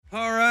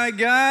right,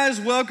 guys,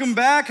 welcome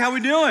back. How we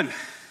doing?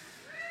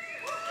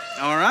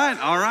 All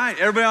right.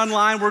 Everybody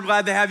online, we're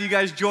glad to have you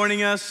guys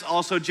joining us.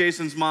 Also,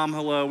 Jason's mom,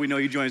 hello. We know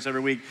you join us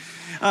every week.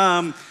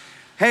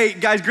 Hey,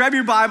 guys, grab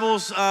your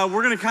Bibles.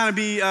 We're going to kind of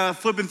be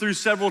flipping through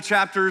several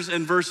chapters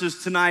and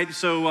verses tonight,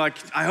 so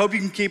I hope you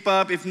can keep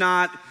up. If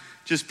not,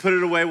 just put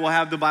it away. We'll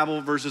have the Bible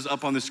verses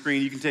up on the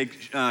screen. You can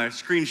take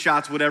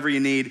screenshots, whatever you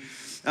need.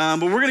 But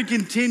we're going to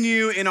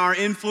continue in our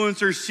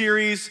influencer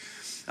series.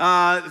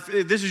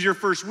 If this is your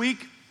first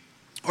week,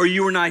 or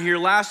you were not here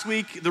last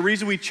week, the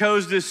reason we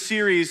chose this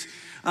series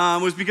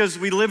was because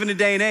we live in a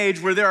day and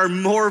age where there are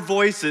more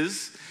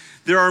voices,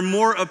 there are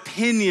more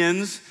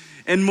opinions,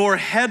 and more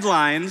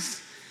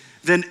headlines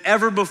than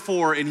ever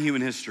before in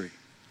human history.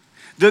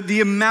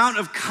 The amount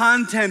of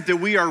content that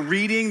we are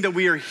reading, that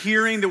we are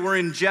hearing, that we're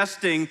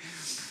ingesting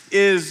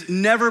is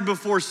never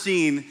before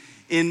seen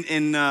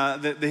in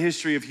the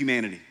history of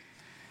humanity.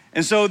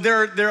 And so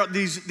there are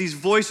these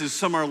voices.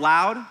 Some are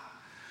loud,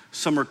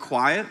 some are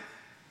quiet,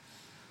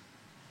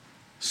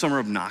 some are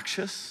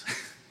obnoxious,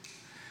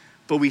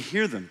 but we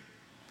hear them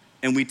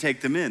and we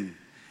take them in.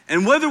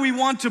 And whether we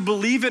want to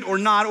believe it or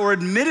not, or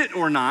admit it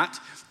or not,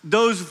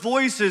 those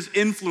voices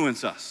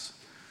influence us.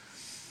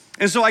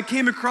 And so I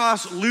came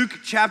across Luke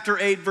chapter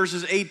 8,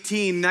 verses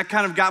 18. That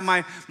kind of got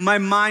my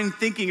mind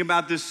thinking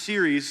about this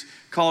series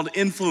called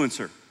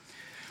Influencer,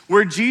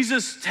 where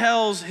Jesus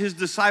tells his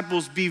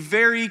disciples, be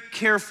very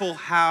careful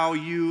how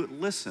you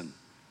listen.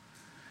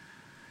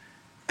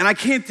 And I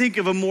can't think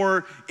of a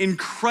more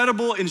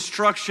incredible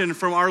instruction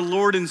from our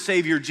Lord and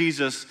Savior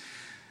Jesus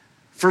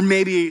for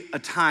maybe a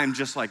time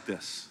just like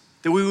this,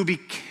 that we would be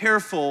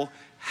careful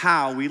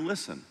how we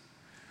listen.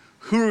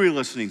 Who are we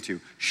listening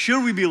to?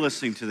 Should we be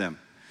listening to them?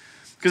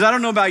 Because I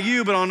don't know about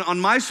you, but on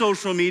my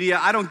social media,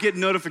 I don't get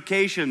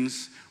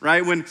notifications,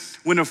 right?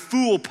 When a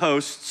fool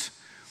posts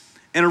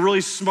and a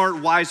really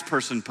smart, wise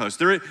person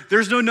posts.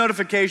 There's no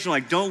notification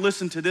like, don't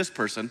listen to this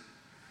person.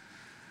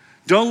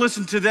 Don't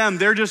listen to them.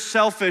 They're just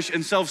selfish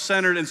and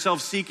self-centered and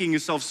self-seeking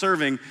and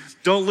self-serving.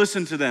 Don't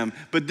listen to them.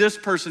 But this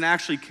person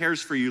actually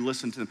cares for you.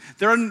 Listen to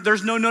them.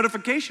 There's no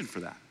notification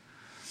for that.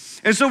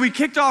 And so we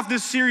kicked off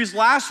this series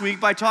last week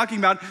by talking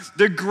about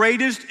the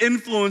greatest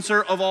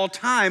influencer of all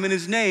time, and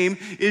his name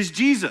is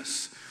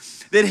Jesus.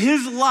 That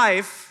his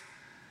life,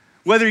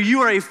 whether you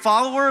are a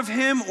follower of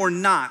him or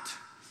not,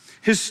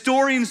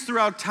 historians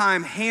throughout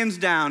time, hands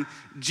down,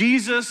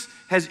 Jesus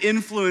has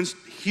influenced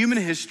human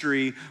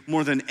history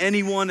more than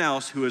anyone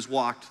else who has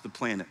walked the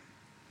planet.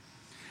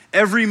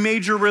 Every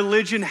major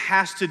religion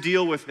has to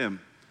deal with him.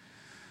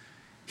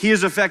 He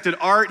has affected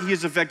art, he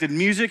has affected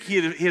music,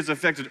 he has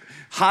affected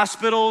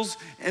hospitals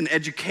and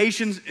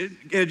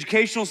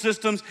educational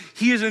systems.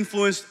 He has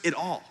influenced it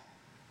all.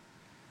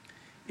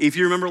 If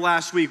you remember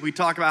last week, we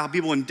talked about how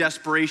people in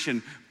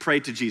desperation pray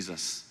to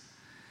Jesus.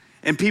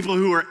 And people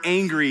who are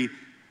angry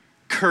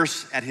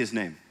curse at his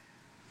name.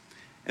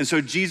 And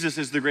so Jesus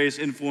is the greatest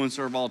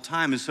influencer of all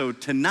time. And so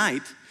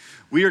tonight,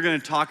 we are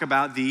going to talk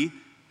about the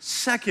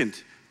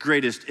second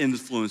greatest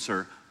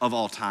influencer of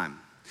all time.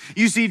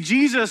 You see,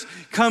 Jesus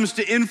comes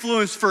to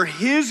influence for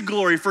his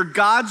glory, for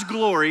God's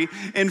glory,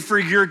 and for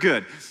your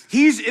good.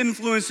 He's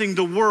influencing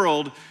the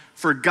world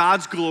for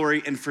God's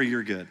glory and for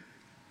your good.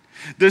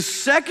 The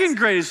second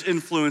greatest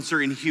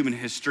influencer in human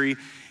history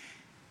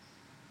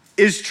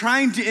is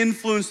trying to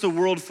influence the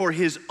world for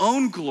his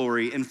own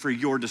glory and for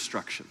your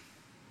destruction.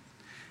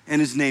 And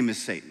his name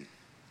is Satan.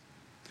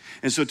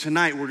 And so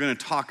tonight we're going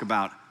to talk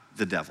about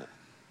the devil,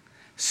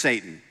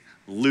 Satan,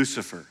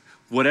 Lucifer,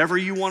 whatever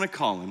you want to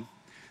call him.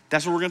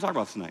 That's what we're going to talk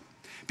about tonight.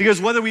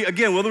 Because whether we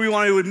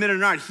want to admit it or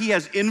not, he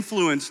has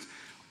influenced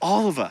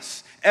all of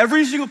us.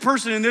 Every single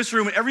person in this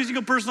room, every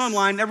single person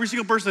online, every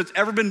single person that's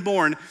ever been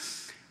born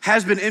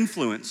has been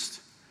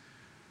influenced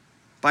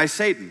by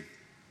Satan.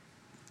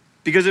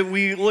 Because if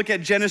we look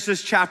at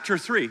Genesis chapter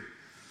 3,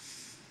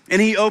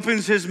 and he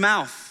opens his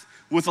mouth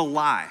with a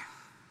lie.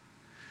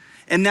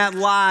 And that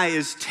lie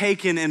is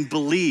taken and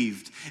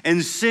believed.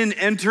 And sin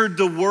entered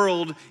the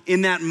world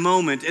in that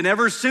moment. And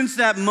ever since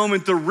that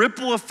moment, the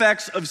ripple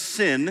effects of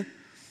sin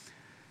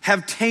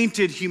have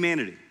tainted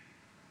humanity.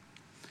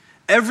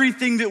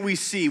 Everything that we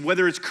see,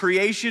 whether it's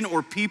creation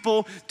or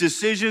people,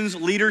 decisions,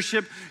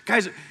 leadership,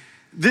 guys,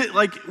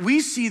 we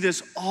see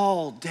this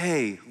all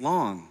day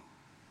long.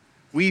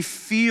 We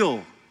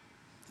feel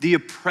the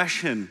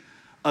oppression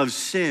of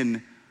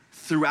sin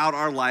throughout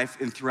our life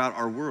and throughout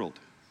our world.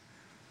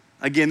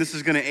 Again, this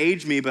is gonna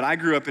age me, but I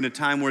grew up in a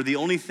time where the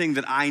only thing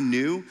that I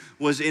knew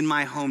was in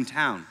my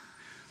hometown.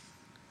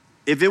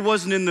 If it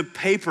wasn't in the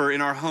paper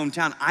in our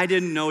hometown, I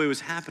didn't know it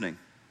was happening.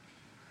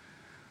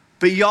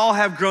 But y'all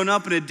have grown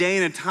up in a day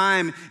and a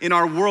time in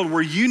our world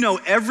where you know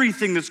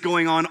everything that's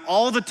going on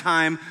all the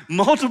time,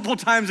 multiple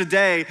times a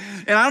day.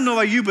 And I don't know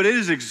about you, but it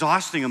is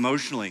exhausting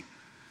emotionally.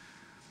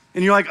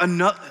 And you're like,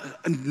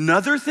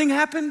 another thing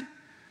happened?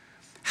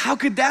 How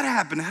could that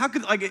happen?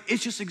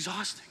 It's just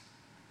exhausting.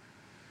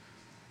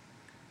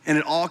 And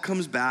it all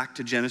comes back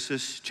to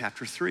Genesis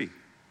chapter 3,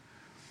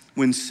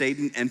 when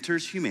Satan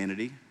enters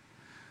humanity,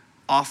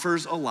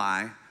 offers a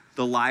lie,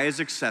 the lie is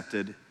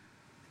accepted,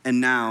 And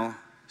now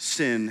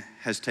sin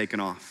has taken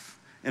off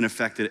and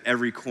affected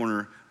every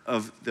corner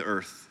of the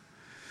earth.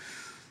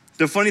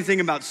 The funny thing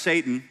about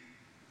Satan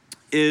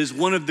is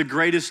one of the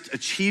greatest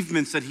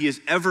achievements that he has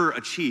ever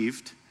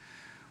achieved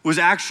was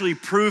actually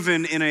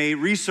proven in a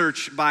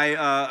research by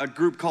a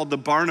group called the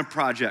Barna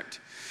Project.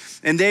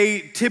 And they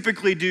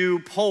typically do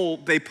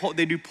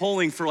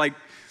polling for like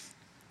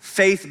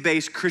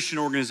faith-based Christian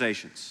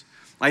organizations.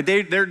 Like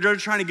they're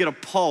trying to get a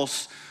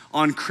pulse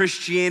on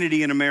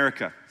Christianity in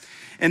America.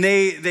 And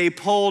they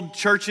polled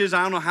churches,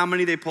 I don't know how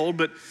many they polled,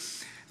 but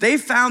they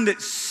found that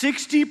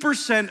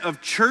 60%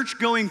 of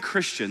church-going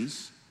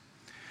Christians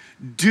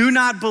do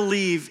not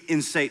believe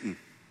in Satan.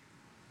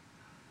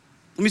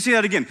 Let me say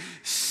that again.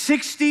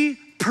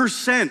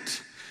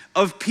 60%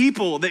 of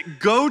people that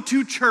go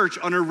to church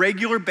on a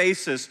regular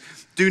basis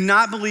do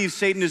not believe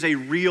Satan is a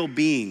real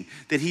being,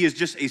 that he is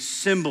just a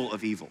symbol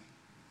of evil.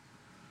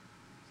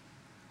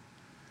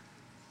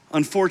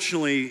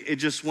 Unfortunately, it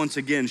just once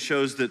again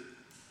shows that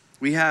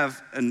we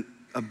have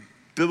a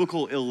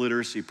biblical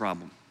illiteracy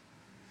problem.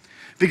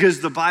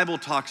 Because the Bible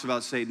talks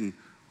about Satan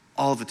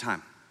all the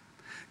time.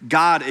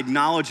 God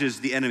acknowledges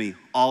the enemy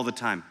all the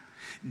time.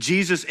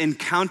 Jesus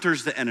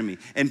encounters the enemy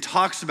and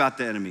talks about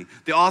the enemy.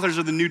 The authors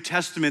of the New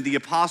Testament, the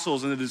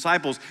apostles and the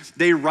disciples,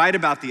 they write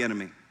about the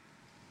enemy.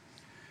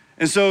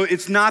 And so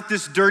it's not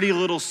this dirty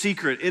little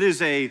secret. It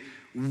is a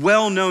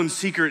well-known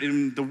secret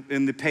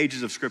in the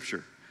pages of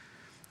Scripture.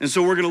 And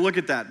so we're going to look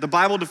at that. The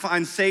Bible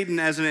defines Satan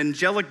as an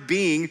angelic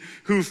being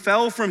who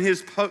fell from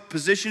his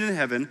position in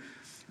heaven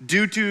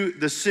due to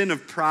the sin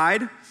of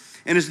pride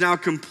and is now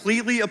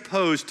completely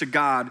opposed to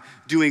God,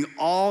 doing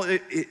all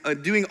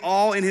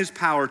in his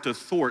power to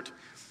thwart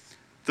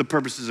the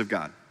purposes of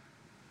God.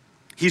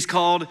 He's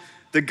called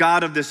the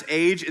God of this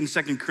age in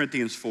 2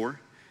 Corinthians 4.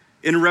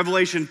 In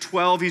Revelation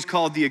 12, he's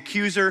called the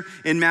accuser.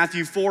 In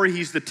Matthew 4,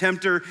 he's the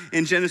tempter.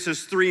 In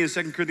Genesis 3 and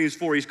 2 Corinthians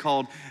 4, he's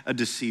called a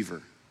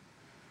deceiver.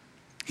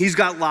 He's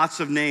got lots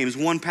of names.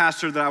 One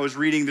pastor that I was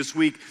reading this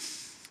week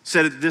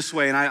said it this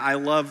way, and I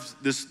love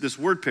this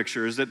word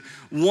picture, is that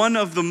one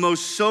of the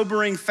most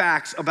sobering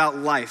facts about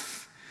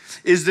life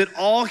is that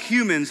all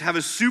humans have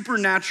a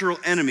supernatural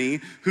enemy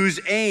whose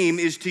aim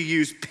is to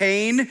use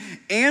pain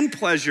and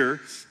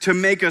pleasure to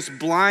make us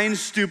blind,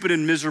 stupid,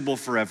 and miserable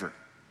forever.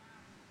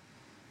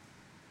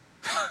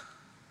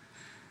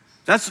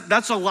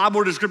 That's a lot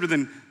more descriptive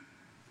than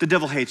the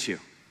devil hates you.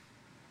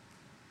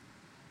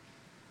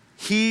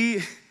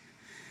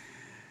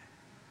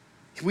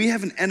 We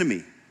have an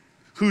enemy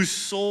whose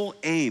sole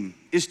aim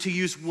is to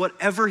use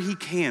whatever he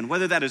can,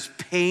 whether that is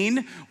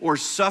pain or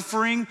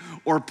suffering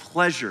or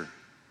pleasure,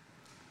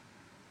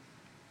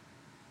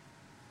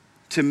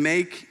 to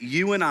make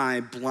you and I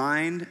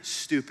blind,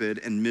 stupid,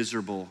 and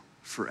miserable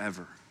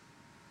forever.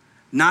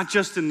 Not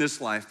just in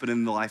this life, but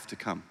in the life to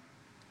come.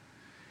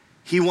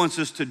 He wants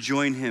us to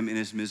join him in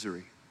his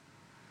misery.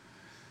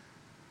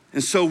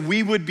 And so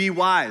we would be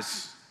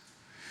wise.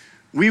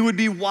 We would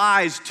be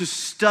wise to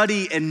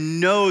study and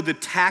know the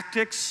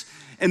tactics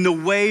and the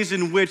ways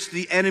in which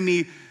the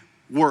enemy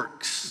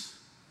works,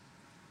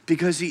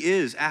 because he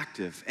is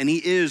active and he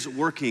is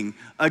working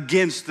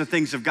against the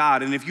things of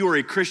God. And if you are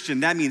a Christian,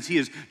 that means he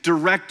is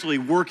directly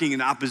working in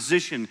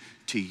opposition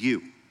to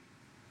you.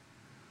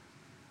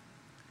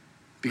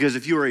 Because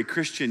if you are a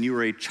Christian, you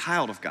are a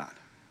child of God.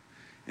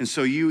 And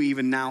so you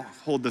even now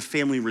hold the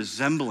family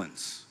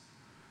resemblance.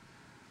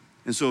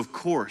 And so, of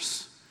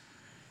course,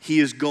 he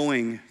is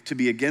going to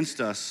be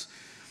against us.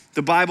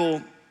 The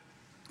Bible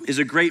is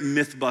a great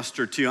myth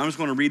buster too. I'm just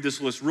going to read this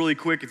list really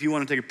quick if you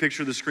want to take a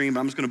picture of the screen, but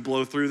I'm just going to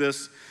blow through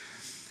this.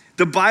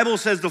 The Bible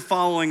says the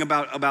following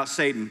about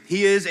Satan.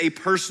 He is a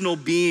personal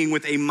being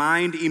with a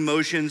mind,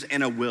 emotions,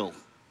 and a will.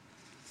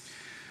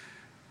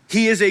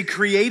 He is a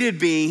created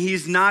being.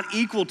 He's not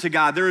equal to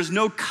God. There is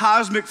no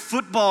cosmic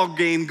football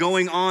game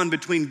going on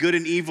between good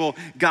and evil,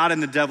 God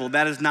and the devil.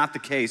 That is not the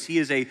case. He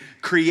is a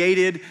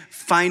created,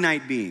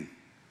 finite being,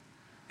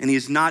 and he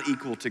is not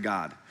equal to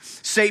God.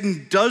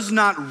 Satan does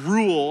not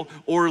rule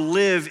or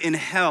live in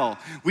hell.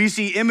 We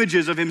see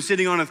images of him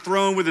sitting on a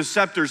throne with a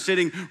scepter,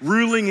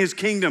 ruling his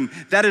kingdom.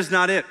 That is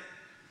not it.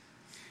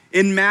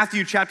 In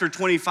Matthew chapter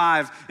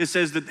 25, it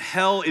says that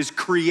hell is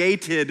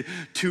created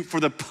for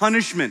the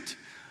punishment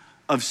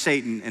of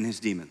Satan and his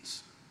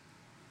demons.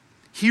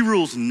 He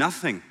rules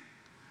nothing.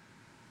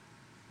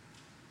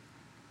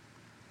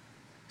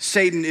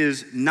 Satan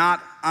is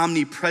not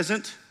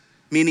omnipresent,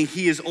 meaning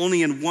he is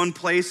only in one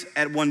place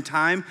at one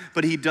time,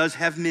 but he does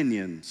have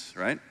minions,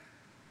 right?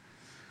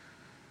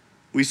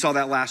 We saw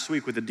that last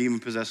week with the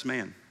demon-possessed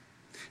man.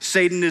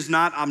 Satan is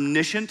not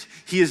omniscient.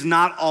 He is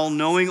not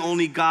all-knowing.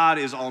 Only God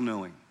is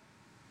all-knowing.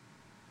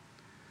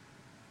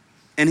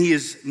 And he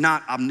is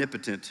not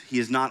omnipotent. He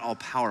is not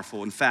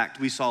all-powerful. In fact,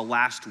 we saw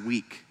last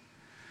week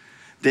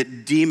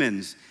that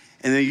demons,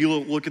 and then you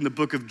look in the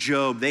book of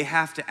Job, they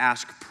have to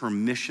ask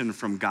permission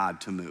from God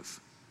to move.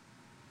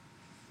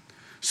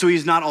 So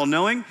he's not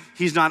all-knowing,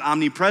 he's not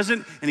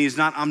omnipresent, and he's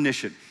not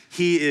omniscient.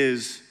 He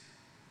is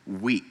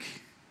weak,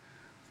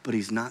 but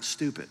he's not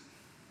stupid.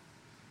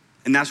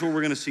 And that's what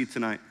we're gonna see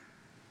tonight.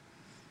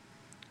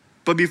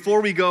 But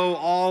before we go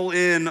all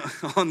in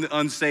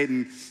on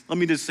Satan, let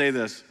me just say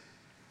this.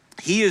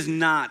 He is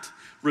not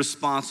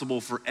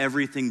responsible for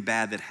everything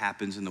bad that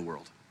happens in the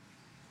world.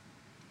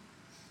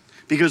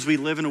 Because we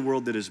live in a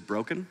world that is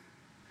broken.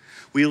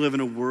 We live in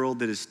a world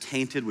that is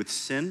tainted with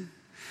sin.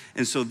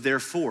 And so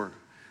therefore,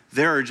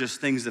 there are just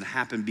things that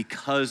happen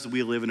because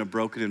we live in a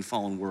broken and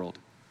fallen world.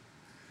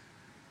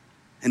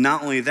 And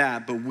not only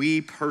that, but we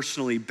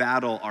personally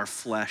battle our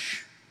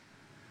flesh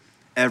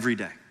every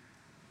day.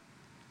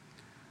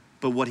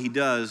 But what he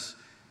does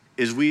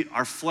is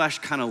our flesh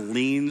kind of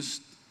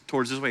leans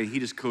towards this way, and he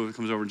just comes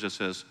over and just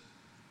says,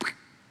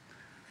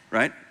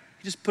 right?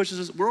 He just pushes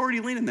us. We're already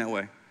leaning that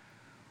way.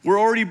 We're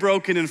already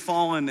broken and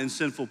fallen and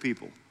sinful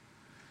people.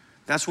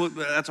 That's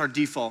our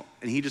default,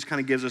 and he just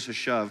kind of gives us a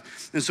shove.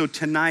 And so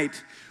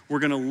tonight, we're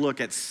gonna look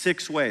at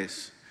 6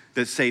 ways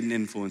that Satan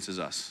influences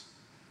us,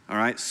 all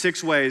right?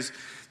 6 ways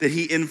that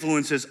he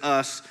influences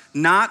us,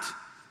 not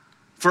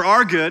for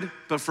our good,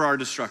 but for our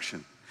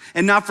destruction.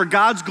 And not for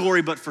God's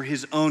glory, but for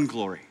his own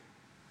glory.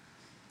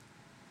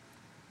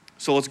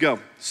 So let's go.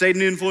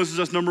 Satan influences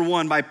us, number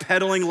 1, by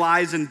peddling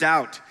lies and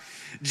doubt.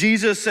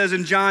 Jesus says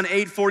in John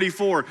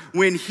 8:44,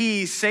 when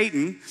he,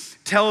 Satan,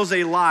 tells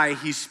a lie,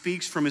 he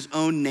speaks from his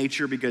own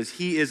nature because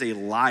he is a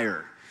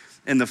liar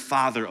and the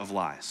father of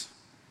lies.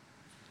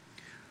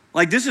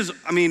 Like this is,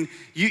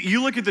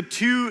 you look at the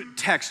 2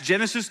 texts,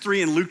 Genesis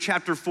 3 and Luke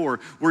chapter 4,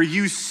 where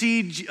you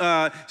see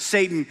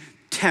Satan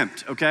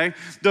tempt, okay?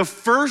 The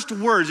first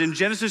words in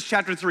Genesis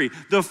chapter 3,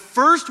 the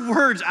first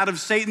words out of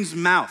Satan's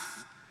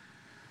mouth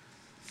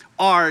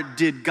are,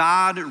 did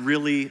God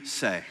really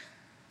say?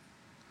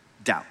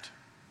 Doubt.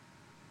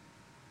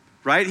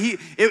 Right?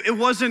 It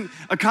wasn't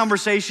a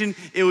conversation,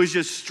 it was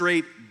just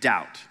straight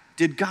doubt.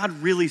 Did God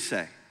really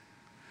say?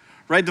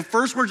 Right? The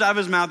first words out of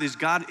his mouth is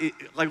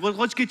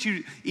let's get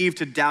you, Eve,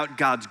 to doubt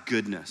God's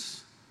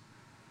goodness.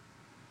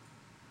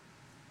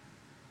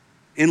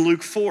 In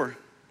Luke 4,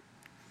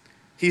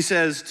 he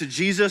says to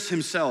Jesus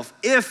himself,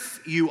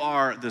 if you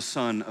are the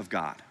Son of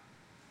God.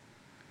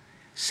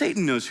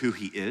 Satan knows who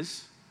he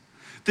is.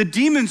 The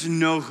demons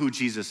know who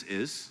Jesus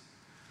is.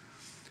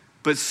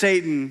 But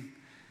Satan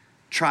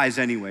tries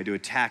anyway to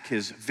attack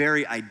his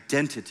very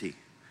identity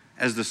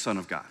as the Son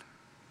of God.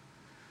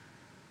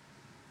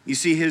 You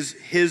see,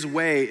 his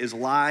way is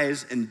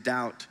lies and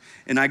doubt.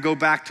 And I go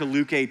back to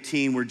Luke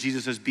 18 where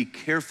Jesus says, be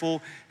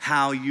careful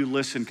how you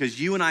listen, because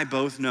you and I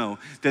both know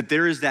that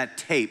there is that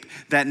tape,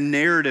 that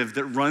narrative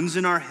that runs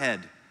in our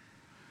head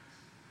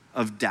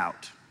of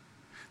doubt,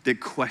 that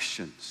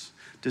questions,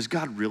 does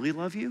God really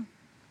love you?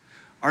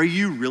 Are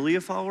you really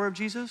a follower of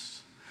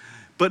Jesus?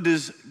 But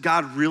does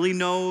God really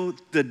know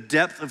the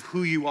depth of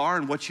who you are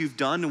and what you've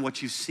done and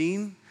what you've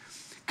seen?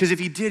 Because if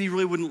he did, he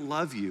really wouldn't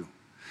love you.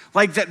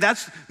 Like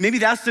maybe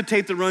that's the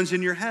tape that runs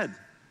in your head.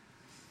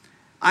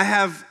 I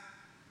have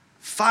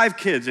 5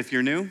 kids, if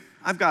you're new.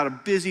 I've got a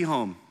busy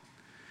home.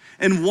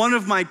 And one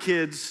of my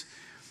kids,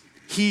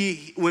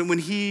 when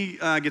he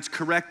gets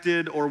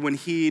corrected or when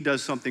he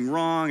does something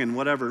wrong and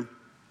whatever,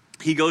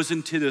 he goes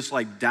into this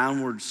like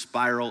downward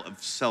spiral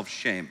of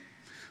self-shame.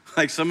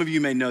 Like some of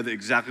you may know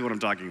exactly what I'm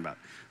talking about,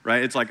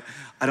 right? It's like,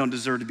 I don't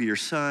deserve to be your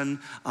son.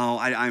 Oh,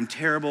 I'm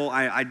terrible.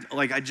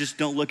 I just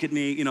don't look at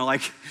me,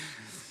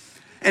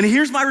 And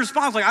here's my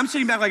response. Like I'm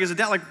sitting back like as a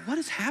dad, like what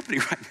is happening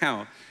right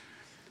now?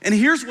 And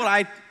here's what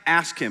I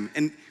ask him.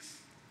 And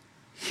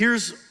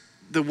here's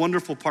the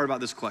wonderful part about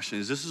this question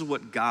is this is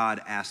what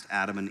God asked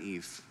Adam and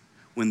Eve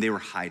when they were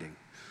hiding.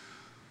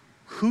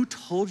 Who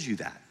told you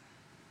that?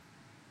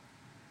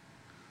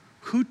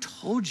 Who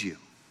told you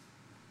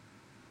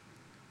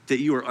that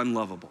you are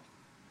unlovable?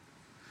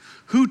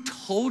 Who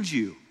told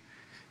you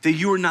that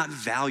you are not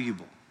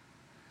valuable?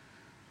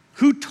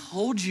 Who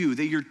told you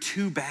that you're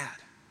too bad?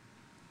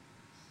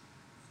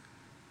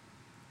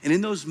 And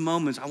in those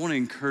moments, I want to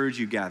encourage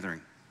you,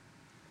 gathering,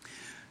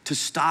 to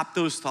stop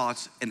those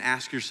thoughts and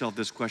ask yourself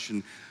this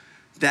question.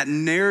 That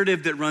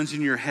narrative that runs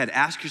in your head,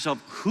 ask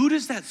yourself, who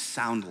does that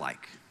sound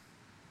like?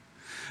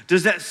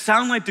 Does that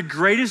sound like the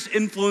greatest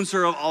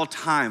influencer of all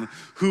time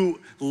who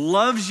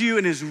loves you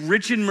and is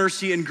rich in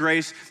mercy and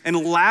grace and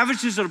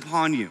lavishes it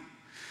upon you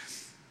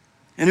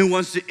and who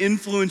wants to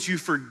influence you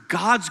for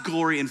God's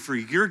glory and for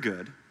your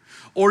good?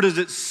 Or does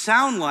it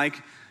sound like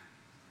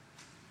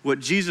what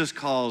Jesus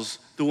calls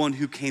the one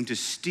who came to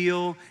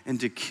steal and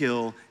to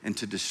kill and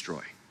to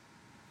destroy?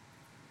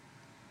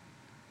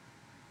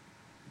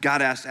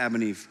 God asked Adam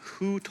and Eve,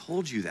 who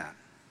told you that?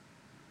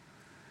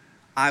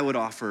 I would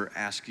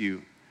ask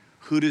you,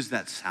 who does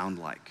that sound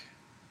like?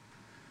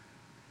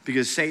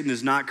 Because Satan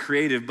is not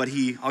creative, but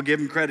I'll give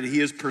him credit,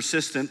 he is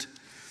persistent.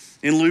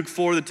 In Luke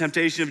 4, the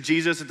temptation of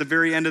Jesus, at the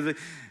very end of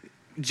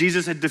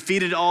Jesus had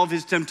defeated all of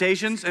his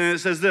temptations, and it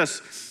says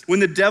this, when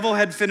the devil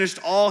had finished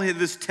all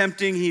this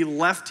tempting, he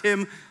left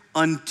him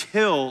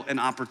until an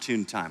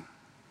opportune time.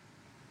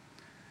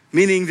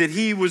 Meaning that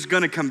he was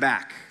gonna come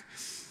back.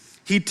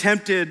 He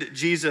tempted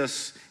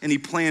Jesus and he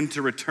planned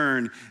to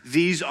return.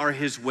 These are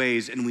his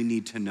ways, and we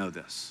need to know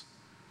this.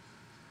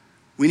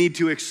 We need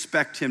to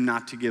expect him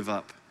not to give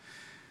up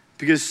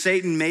Because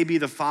Satan may be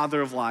the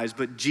father of lies,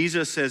 but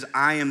Jesus says,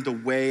 I am the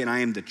way and I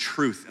am the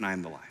truth and I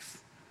am the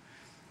life.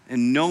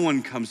 And no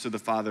one comes to the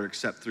Father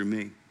except through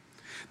me.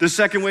 The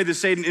second way that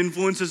Satan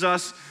influences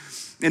us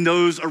and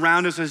those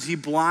around us is he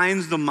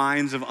blinds the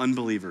minds of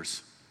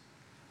unbelievers.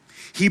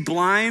 He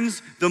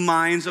blinds the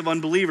minds of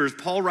unbelievers.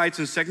 Paul writes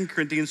in 2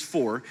 Corinthians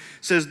 4,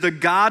 says, the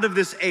God of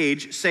this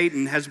age,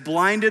 Satan, has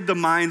blinded the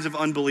minds of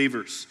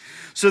unbelievers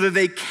so that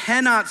they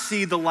cannot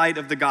see the light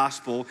of the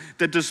gospel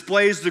that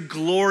displays the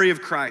glory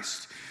of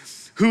Christ,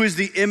 who is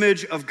the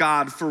image of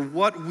God. For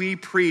what we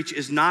preach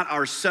is not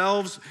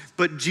ourselves,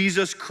 but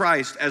Jesus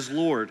Christ as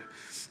Lord,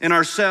 and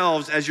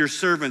ourselves as your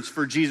servants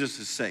for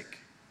Jesus' sake.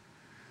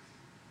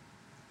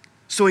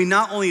 So he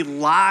not only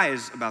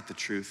lies about the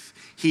truth,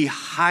 he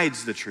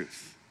hides the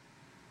truth.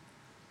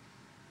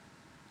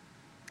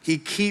 He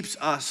keeps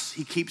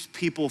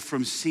people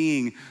from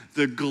seeing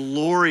the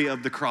glory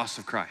of the cross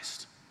of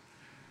Christ.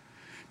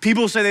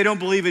 People say they don't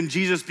believe in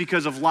Jesus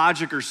because of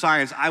logic or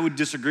science. I would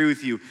disagree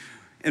with you.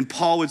 And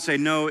Paul would say,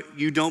 no,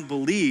 you don't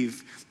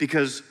believe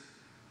because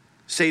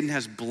Satan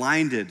has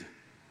blinded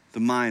the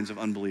minds of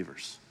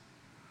unbelievers.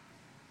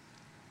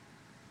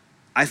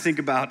 I think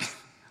about,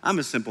 I'm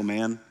a simple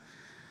man.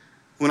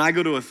 When I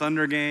go to a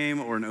Thunder game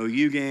or an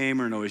OU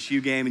game or an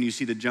OSU game and you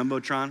see the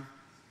Jumbotron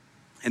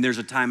and there's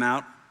a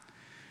timeout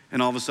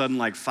and all of a sudden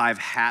like 5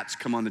 hats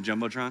come on the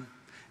Jumbotron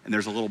and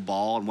there's a little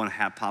ball and one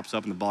hat pops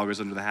up and the ball goes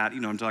under the hat,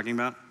 you know what I'm talking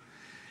about?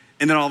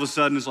 And then all of a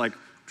sudden it's like,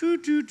 doo,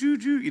 doo, doo,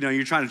 doo. You know,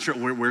 you're trying to,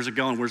 where's it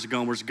going, where's it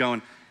going, where's it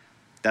going?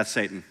 That's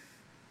Satan.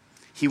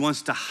 He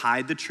wants to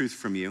hide the truth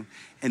from you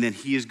and then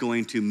he is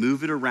going to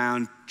move it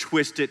around,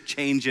 twist it,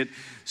 change it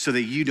so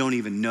that you don't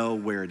even know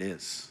where it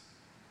is.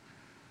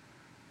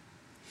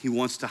 He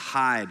wants to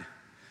hide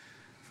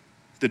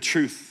the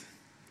truth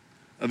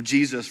of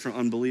Jesus from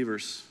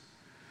unbelievers.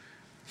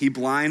 He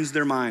blinds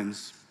their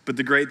minds. But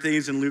the great thing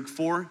is in Luke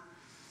 4,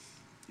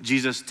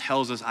 Jesus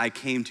tells us, I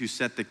came to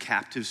set the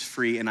captives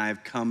free and I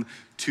have come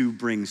to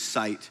bring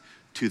sight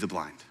to the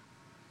blind.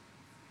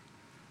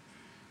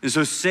 And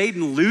so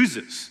Satan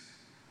loses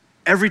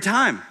every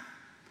time.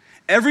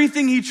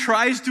 Everything he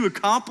tries to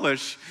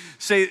accomplish,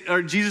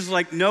 Jesus is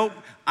like, nope,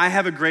 I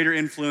have a greater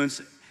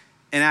influence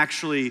and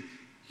actually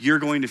you're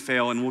going to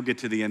fail, and we'll get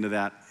to the end of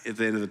that at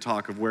the end of the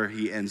talk of where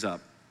he ends up.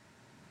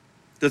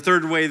 The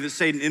third way that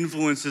Satan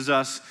influences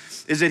us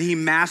is that he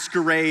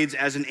masquerades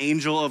as an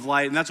angel of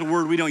light. And that's a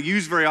word we don't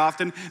use very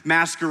often,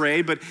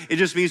 masquerade, but it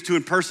just means to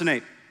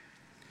impersonate.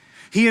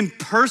 He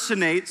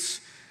impersonates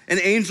an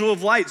angel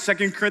of light.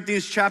 2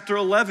 Corinthians chapter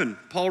 11,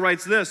 Paul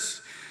writes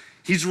this.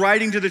 He's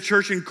writing to the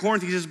church in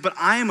Corinth. He says, but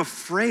I am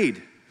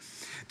afraid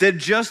that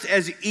just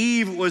as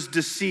Eve was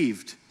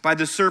deceived by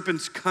the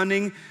serpent's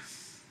cunning,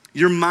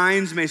 your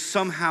minds may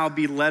somehow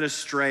be led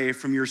astray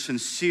from your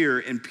sincere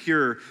and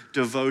pure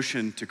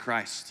devotion to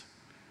Christ.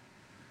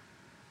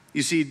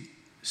 You see,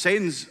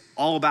 Satan's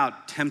all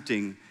about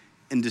tempting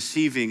and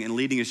deceiving and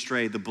leading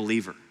astray the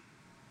believer.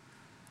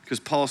 Because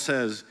Paul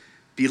says,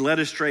 be led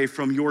astray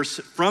from your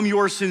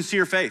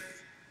sincere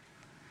faith.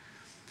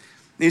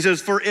 And he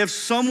says, for if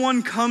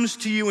someone comes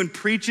to you and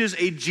preaches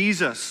a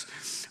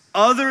Jesus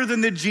other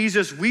than the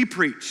Jesus we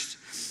preached,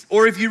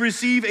 or if you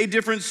receive a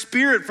different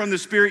spirit from the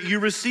spirit you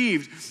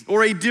received,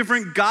 or a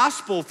different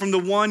gospel from the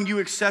one you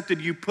accepted,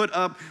 you put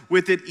up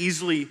with it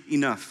easily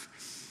enough.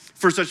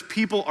 For such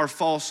people are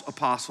false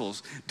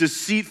apostles,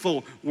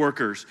 deceitful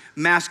workers,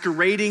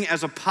 masquerading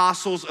as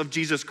apostles of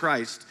Jesus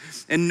Christ.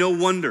 And no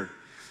wonder,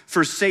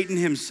 for Satan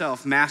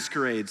himself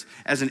masquerades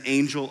as an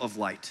angel of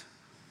light.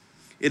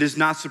 It is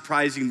not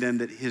surprising then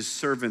that his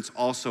servants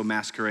also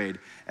masquerade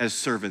as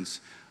servants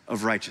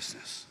of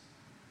righteousness.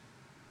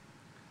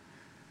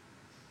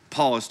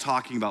 Paul is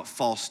talking about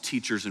false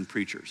teachers and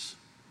preachers.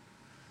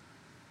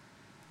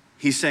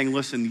 He's saying,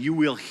 listen, you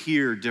will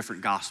hear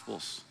different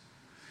gospels.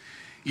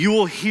 You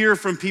will hear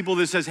from people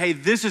that says, hey,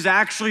 this is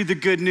actually the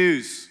good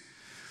news.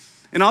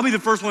 And I'll be the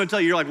first one to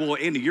tell you, you're like, well,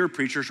 Andy, you're a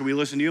preacher, should we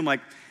listen to you? I'm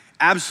like,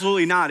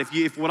 absolutely not.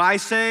 If what I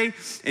say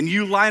and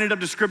you line it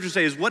up to scripture,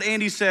 say is what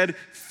Andy said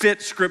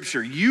fit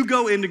scripture. You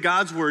go into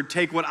God's word,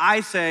 take what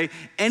I say,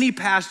 any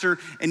pastor,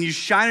 and you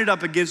shine it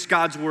up against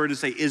God's word and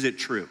say, is it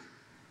true?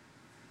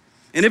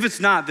 And if it's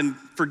not, then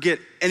forget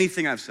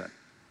anything I've said.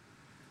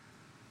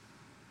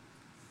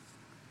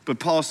 But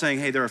Paul's saying,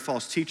 hey, there are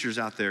false teachers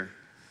out there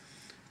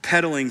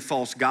peddling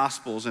false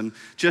gospels. And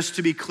just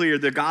to be clear,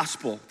 the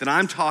gospel that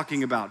I'm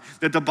talking about,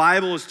 that the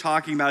Bible is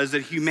talking about, is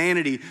that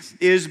humanity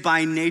is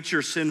by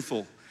nature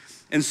sinful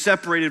and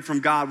separated from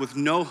God with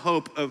no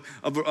hope of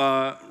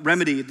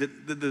remedy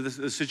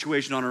the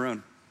situation on our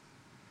own.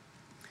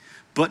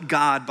 But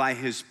God, by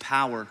his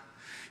power,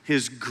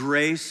 his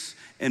grace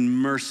and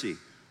mercy,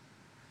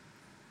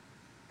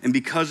 and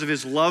because of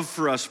his love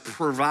for us,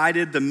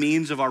 provided the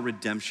means of our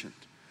redemption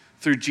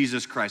through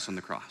Jesus Christ on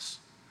the cross.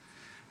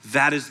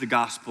 That is the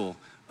gospel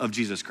of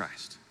Jesus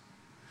Christ.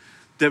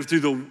 That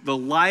through the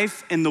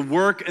life and the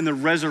work and the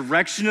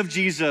resurrection of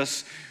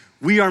Jesus,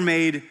 we are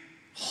made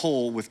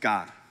whole with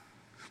God.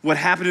 What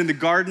happened in the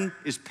garden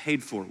is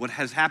paid for. What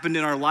has happened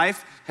in our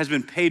life has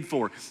been paid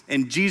for.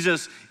 And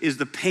Jesus is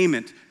the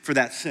payment for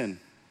that sin.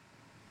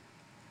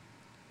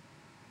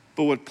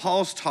 But what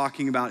Paul's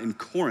talking about in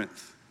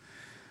Corinth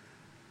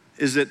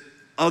is that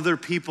other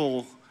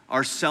people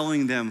are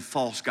selling them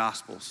false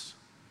gospels,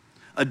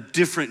 a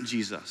different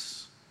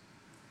Jesus.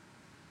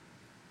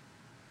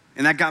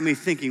 And that got me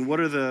thinking,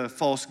 what are the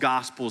false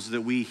gospels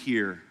that we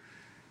hear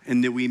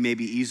and that we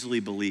maybe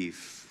easily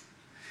believe?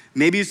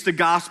 Maybe it's the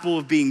gospel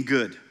of being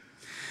good.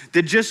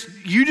 That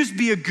you just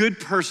be a good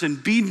person,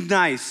 be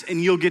nice,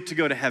 and you'll get to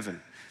go to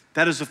heaven.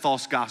 That is a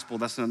false gospel.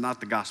 That's not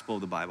the gospel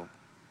of the Bible.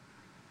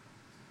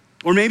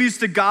 Or maybe it's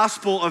the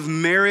gospel of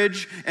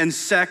marriage and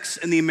sex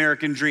and the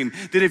American dream.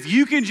 That if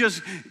you can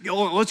just,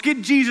 let's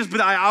get Jesus, but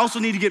I also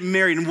need to get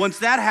married. And once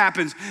that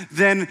happens,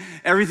 then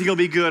everything will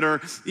be good.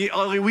 Or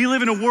we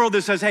live in a world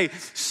that says, hey,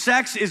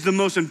 sex is the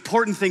most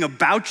important thing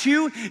about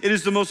you. It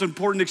is the most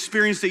important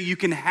experience that you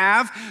can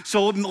have.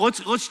 So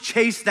let's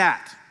chase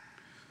that.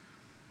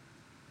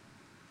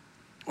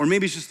 Or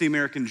maybe it's just the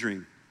American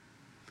dream.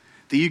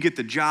 That you get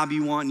the job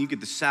you want, and you get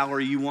the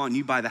salary you want, and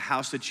you buy the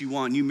house that you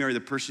want, and you marry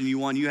the person you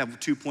want, you have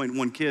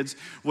 2.1 kids,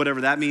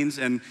 whatever that means,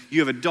 and you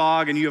have a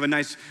dog, and you have a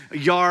nice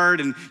yard,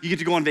 and you get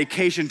to go on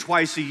vacation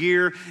twice a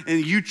year,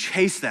 and you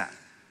chase that.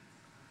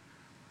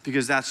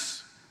 Because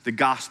that's the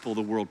gospel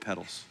the world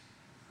peddles.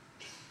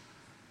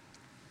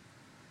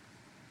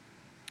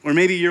 Or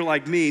maybe you're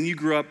like me, and you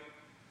grew up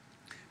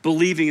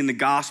believing in the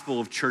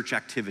gospel of church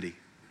activity.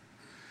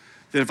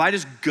 That if I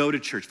just go to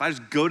church, if I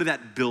just go to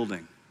that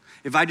building,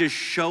 if I just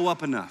show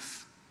up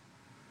enough,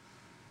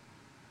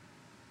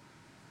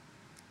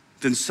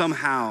 then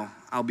somehow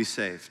I'll be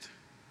saved.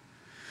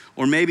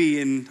 Or maybe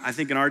I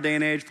think in our day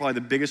and age, probably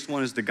the biggest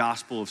one is the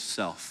gospel of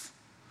self.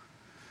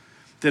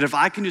 That if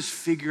I can just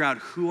figure out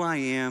who I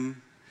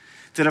am,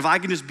 that if I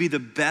can just be the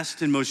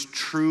best and most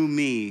true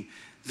me,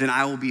 then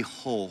I will be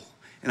whole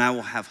and I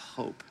will have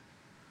hope.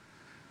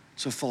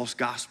 It's a false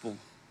gospel.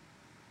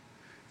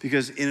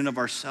 Because in and of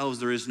ourselves,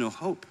 there is no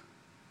hope.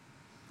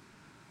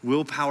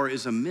 Willpower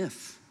is a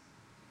myth.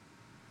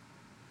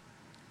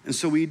 And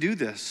so we do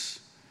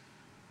this.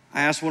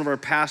 I asked one of our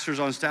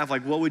pastors on staff,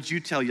 what would you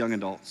tell young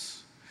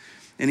adults?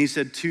 And he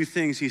said two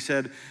things. He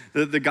said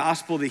the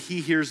gospel that he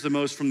hears the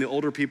most from the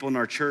older people in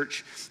our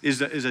church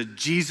is a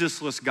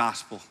Jesus-less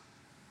gospel.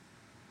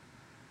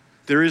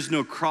 There is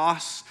no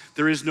cross.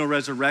 There is no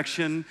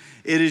resurrection.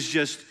 It is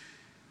just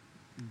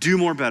do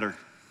more better.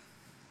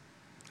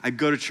 I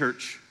go to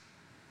church.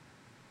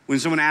 When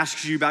someone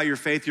asks you about your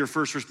faith, your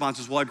first response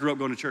is, well, I grew up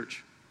going to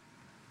church.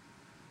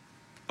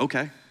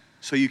 Okay,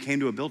 so you came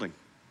to a building.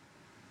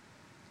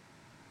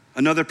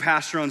 Another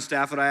pastor on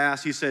staff that I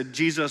asked, he said,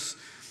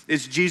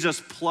 it's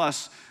Jesus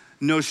plus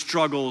no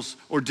struggles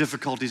or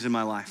difficulties in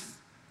my life.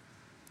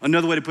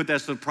 Another way to put that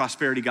is the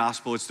prosperity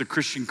gospel. It's the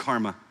Christian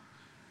karma.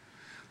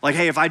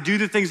 Hey, if I do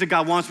the things that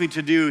God wants me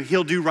to do,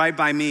 he'll do right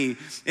by me.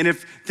 And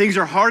if things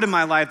are hard in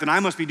my life, then I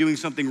must be doing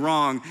something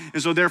wrong.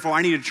 And so therefore,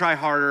 I need to try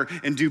harder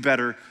and do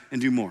better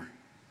and do more.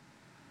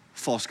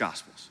 False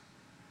gospels.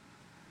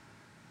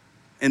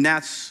 And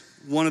that's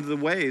one of the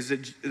ways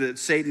that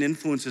Satan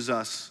influences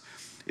us,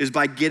 is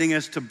by getting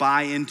us to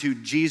buy into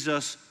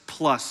Jesus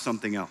plus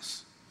something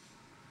else.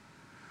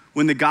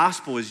 When the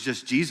gospel is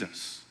just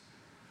Jesus.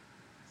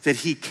 That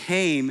he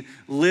came,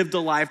 lived a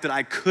life that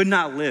I could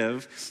not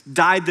live,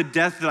 died the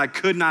death that I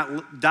could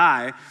not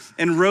die,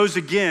 and rose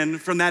again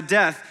from that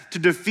death to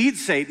defeat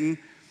Satan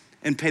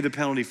and pay the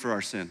penalty for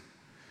our sin,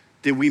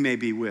 that we may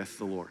be with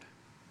the Lord.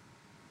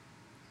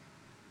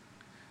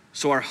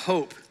 So our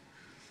hope,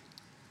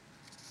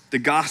 the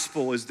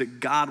gospel, is that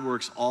God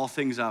works all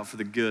things out for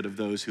the good of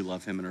those who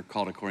love him and are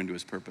called according to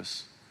his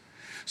purpose.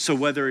 So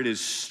whether it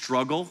is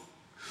struggle,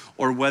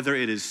 or whether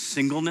it is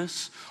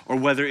singleness, or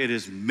whether it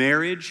is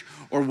marriage,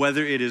 or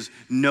whether it is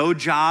no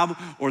job,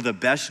 or the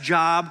best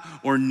job,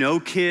 or no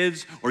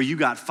kids, or you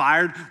got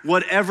fired,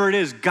 whatever it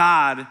is,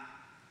 God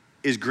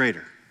is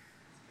greater.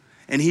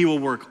 And he will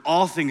work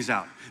all things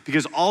out,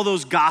 because all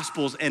those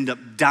gospels end up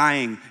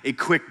dying a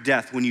quick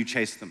death when you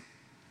chase them.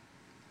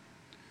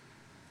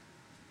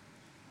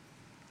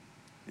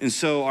 And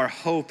so our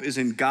hope is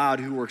in God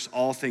who works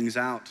all things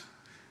out.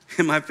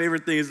 And my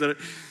favorite thing is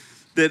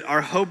that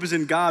our hope is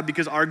in God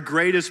because our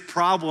greatest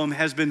problem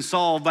has been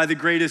solved by the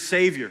greatest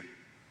Savior.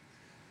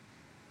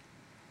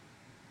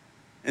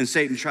 And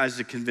Satan tries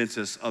to convince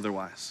us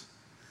otherwise.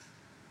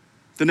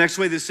 The next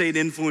way that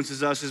Satan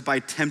influences us is by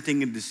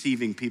tempting and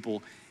deceiving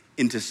people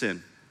into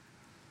sin.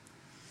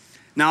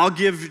 Now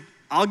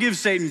I'll give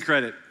Satan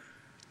credit.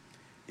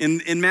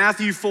 In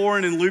Matthew 4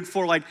 and in Luke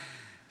 4,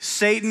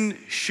 Satan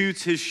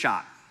shoots his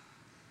shot.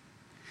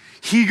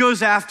 He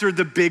goes after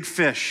the big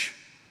fish.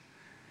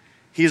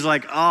 He's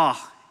like,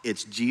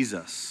 it's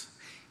Jesus.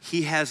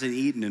 He hasn't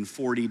eaten in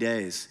 40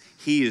 days.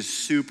 He is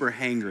super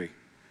hangry.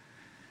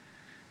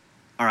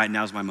 All right,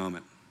 now's my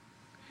moment.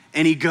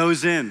 And he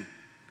goes in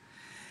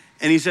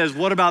and he says,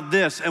 what about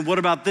this? And what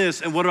about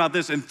this? And what about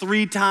this? And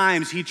 3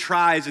 times he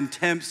tries and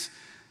tempts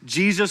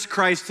Jesus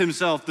Christ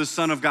himself, the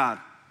Son of God.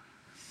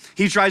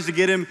 He tries to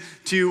get him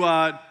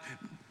to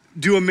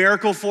do a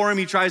miracle for him.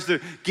 He tries to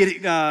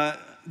get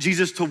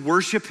Jesus to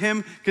worship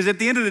him, because at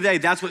the end of the day,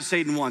 that's what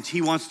Satan wants.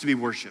 He wants to be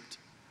worshiped.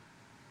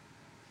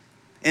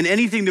 And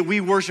anything that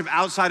we worship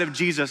outside of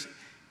Jesus,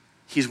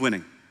 he's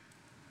winning.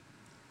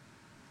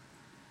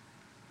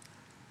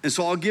 And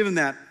so I'll give him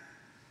that.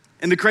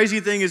 And the crazy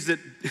thing is that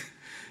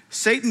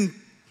Satan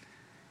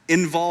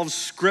involves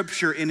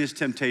scripture in his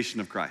temptation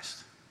of Christ.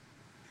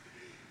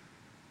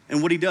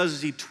 And what he does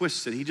is he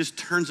twists it. He just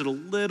turns it a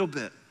little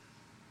bit.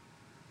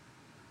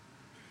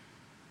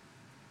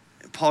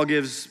 Paul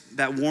gives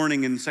that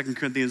warning in 2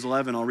 Corinthians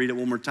 11. I'll read it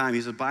one more time.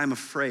 He says, "But I am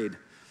afraid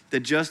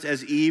that just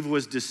as Eve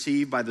was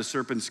deceived by the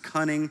serpent's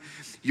cunning,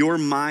 your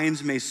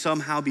minds may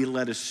somehow be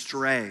led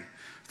astray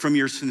from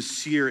your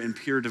sincere and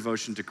pure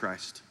devotion to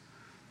Christ."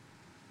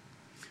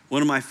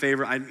 One of my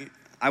favorite,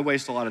 I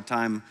waste a lot of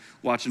time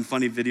watching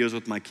funny videos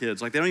with my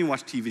kids. Like, they don't even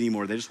watch TV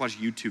anymore. They just watch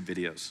YouTube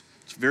videos.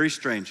 It's very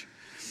strange.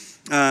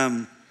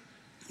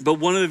 But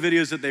one of the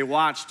videos that they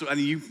watched,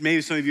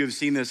 maybe some of you have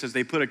seen this, is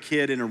they put a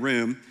kid in a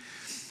room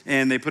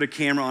and they put a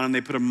camera on him,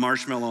 they put a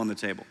marshmallow on the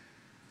table.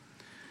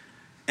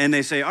 And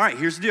they say, all right,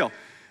 here's the deal.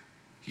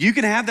 You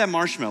can have that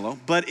marshmallow,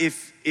 but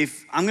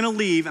if I'm gonna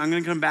leave, I'm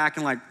gonna come back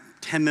in like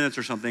 10 minutes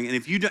or something, and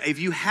if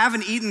you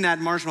haven't eaten that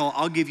marshmallow,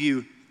 I'll give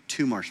you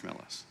 2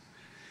 marshmallows.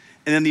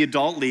 And then the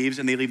adult leaves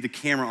and they leave the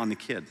camera on the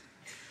kid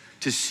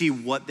to see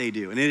what they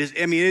do. And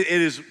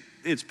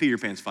it's Peter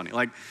Pan's funny.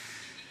 Like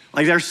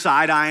they're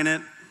side-eyeing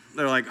it.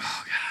 They're like,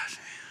 oh gosh.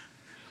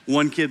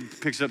 One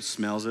kid picks it up,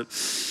 smells it.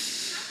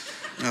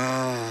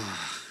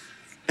 Oh.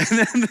 And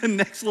then the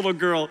next little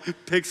girl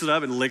picks it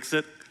up and licks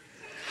it.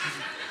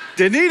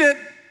 Didn't eat it.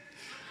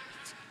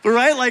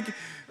 Right?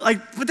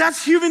 But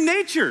that's human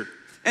nature.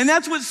 And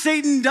that's what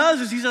Satan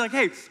does, is he's like,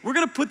 hey, we're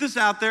gonna put this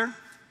out there.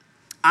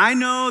 I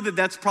know that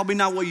that's probably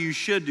not what you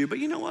should do, but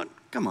you know what?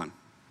 Come on.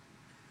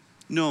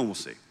 No one will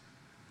see.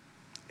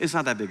 It's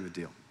not that big of a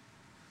deal.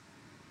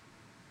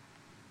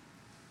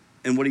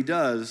 And what he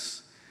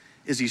does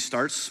is he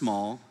starts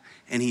small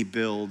and he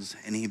builds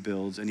and he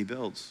builds and he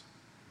builds.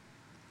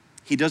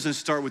 He doesn't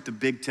start with the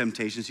big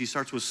temptations. He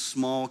starts with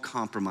small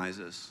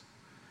compromises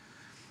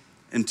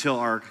until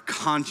our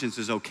conscience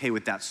is okay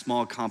with that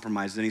small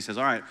compromise. Then he says,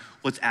 all right,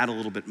 let's add a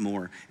little bit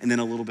more, and then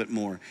a little bit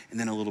more, and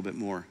then a little bit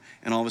more.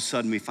 And all of a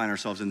sudden we find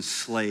ourselves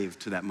enslaved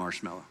to that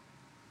marshmallow.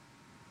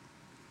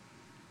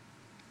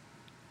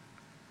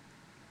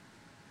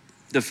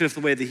 The fifth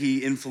way that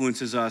he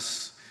influences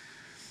us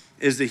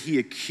is that he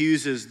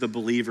accuses the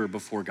believer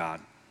before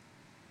God.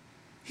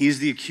 He's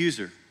the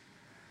accuser.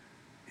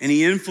 And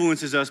he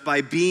influences us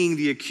by being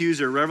the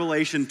accuser.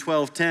 Revelation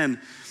 12:10,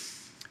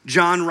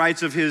 John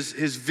writes of his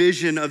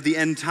vision of the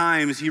end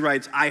times. He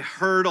writes, I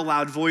heard a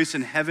loud voice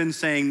in heaven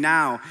saying,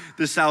 now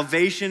the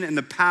salvation and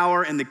the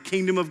power and the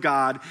kingdom of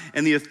God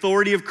and the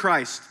authority of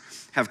Christ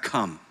have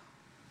come.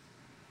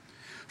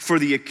 For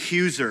the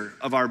accuser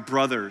of our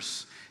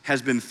brothers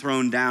has been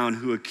thrown down,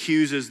 who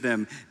accuses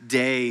them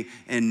day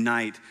and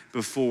night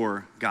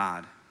before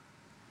God.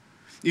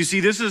 You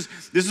see, this is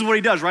what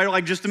he does, right?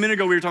 Like just a minute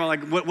ago, we were talking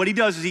about like what he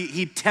does is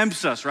he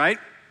tempts us, right?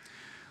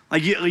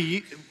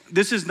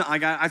 This is not,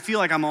 like, I feel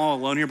like I'm all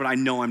alone here, but I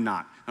know I'm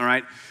not, all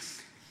right?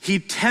 He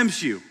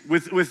tempts you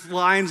with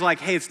lines like,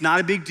 hey, it's not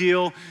a big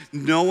deal.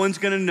 No one's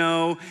gonna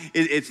know.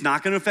 It's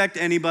not gonna affect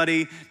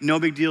anybody. No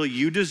big deal.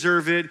 You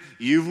deserve it.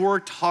 You've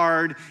worked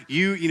hard.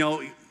 You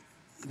know,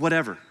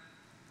 whatever,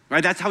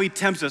 right? That's how he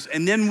tempts us.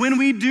 And then when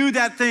we do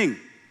that thing,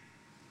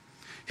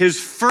 his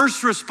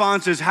first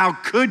response is, how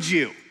could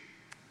you?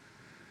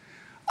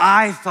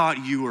 I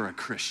thought you were a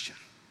Christian.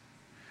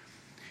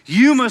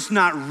 You must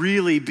not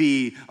really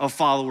be a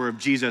follower of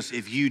Jesus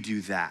if you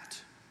do that.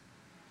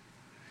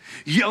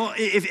 You know,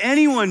 if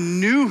anyone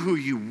knew who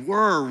you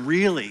were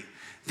really,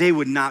 they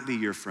would not be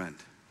your friend.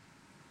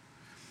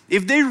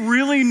 If they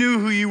really knew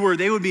who you were,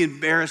 they would be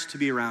embarrassed to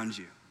be around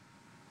you.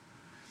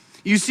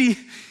 You see,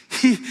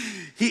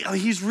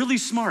 he's really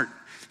smart.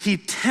 He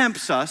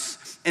tempts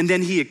us and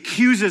then he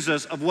accuses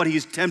us of what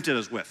he's tempted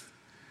us with.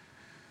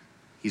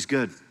 He's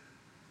good.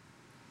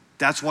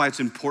 That's why it's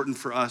important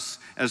for us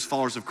as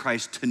followers of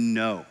Christ to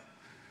know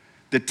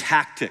the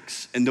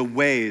tactics and the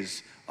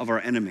ways of our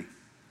enemy.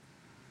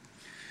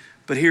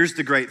 But here's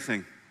the great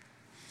thing.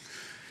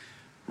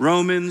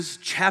 Romans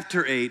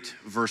chapter 8,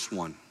 verse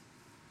 1.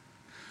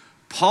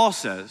 Paul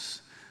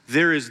says,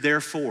 there is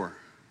therefore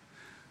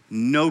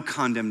no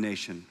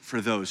condemnation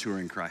for those who are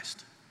in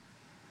Christ.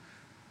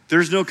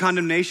 There's no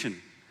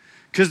condemnation.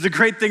 Because the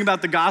great thing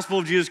about the gospel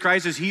of Jesus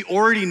Christ is he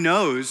already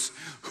knows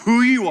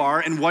who you are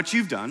and what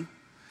you've done.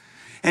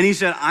 And he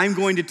said, I'm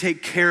going to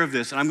take care of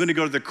this, and I'm going to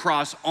go to the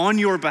cross on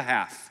your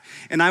behalf,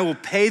 and I will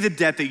pay the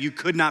debt that you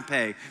could not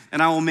pay,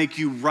 and I will make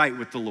you right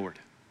with the Lord.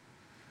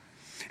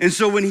 And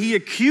so when he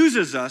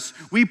accuses us,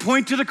 we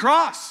point to the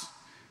cross.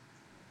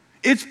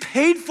 It's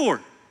paid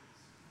for.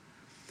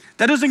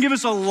 That doesn't give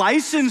us a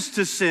license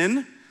to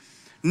sin.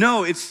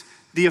 No, it's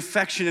the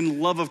affection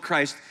and love of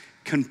Christ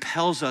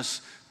compels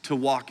us to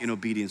walk in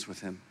obedience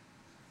with him.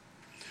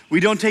 We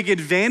don't take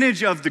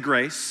advantage of the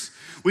grace.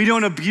 We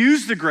don't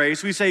abuse the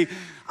grace. We say,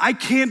 I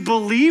can't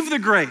believe the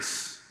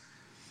grace.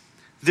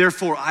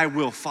 Therefore, I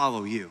will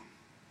follow you.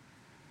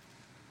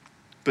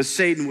 But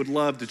Satan would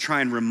love to try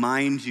and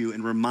remind you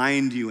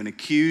and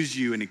accuse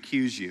you and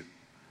accuse you.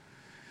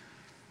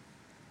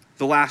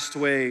 The last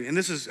way, and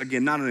this is,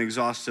 again, not an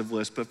exhaustive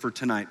list, but for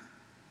tonight,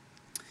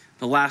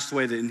 the last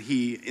way that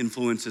he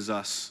influences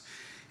us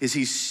is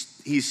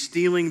he's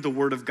stealing the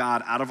word of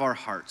God out of our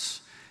hearts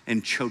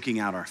and choking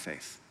out our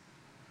faith.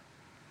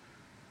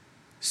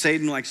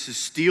 Satan likes to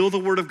steal the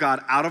word of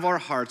God out of our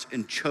hearts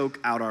and choke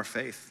out our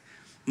faith.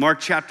 Mark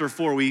chapter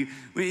 4,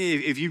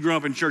 if you grew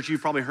up in church,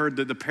 you've probably heard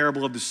the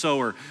parable of the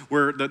sower,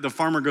 where the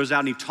farmer goes out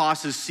and he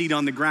tosses seed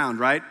on the ground,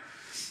 right?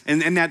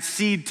 And that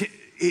seed,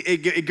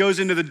 it goes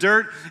into the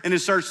dirt and it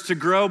starts to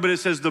grow, but it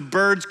says the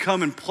birds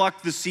come and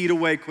pluck the seed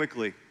away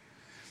quickly.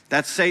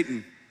 That's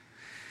Satan.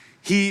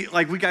 We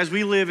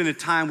live in a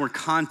time where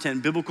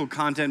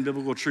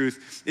biblical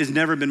truth has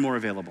never been more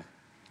available.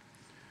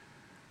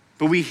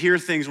 But we hear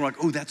things and we're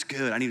like, oh, that's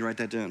good, I need to write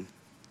that down.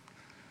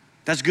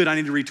 That's good, I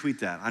need to retweet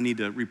that. I need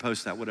to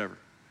repost that, whatever.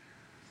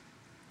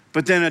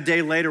 But then a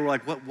day later, we're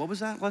like, what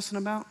was that lesson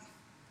about?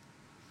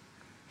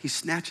 He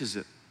snatches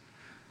it.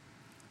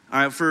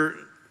 All right,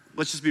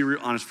 let's just be real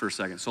honest for a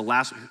second. So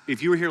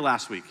if you were here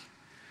last week,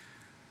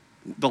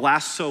 the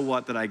last so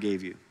what that I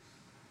gave you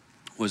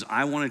was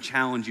I want to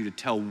challenge you to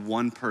tell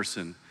one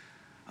person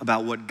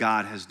about what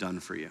God has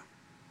done for you.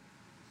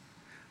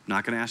 I'm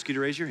not going to ask you to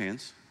raise your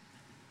hands.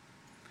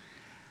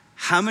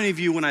 How many of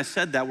you, when I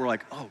said that, were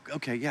like, oh,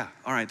 okay, yeah,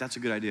 all right, that's a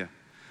good idea.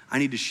 I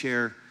need to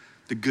share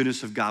the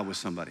goodness of God with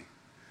somebody.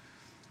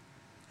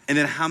 And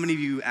then how many of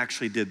you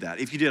actually did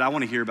that? If you did, I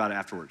want to hear about it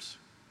afterwards.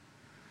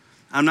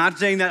 I'm not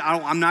saying that,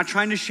 I'm not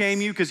trying to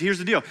shame you, because here's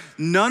the deal.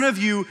 None of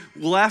you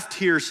left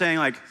here saying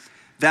like,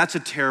 that's a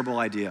terrible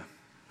idea.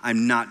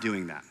 I'm not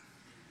doing that,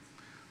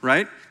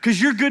 right?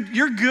 Because you're good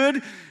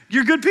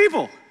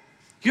people.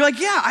 You're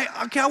like, yeah,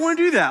 I want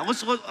to do that.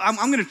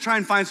 I'm going to try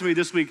and find somebody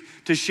this week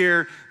to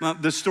share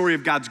the story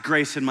of God's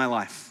grace in my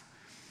life.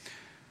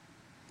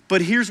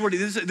 But here's what,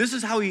 this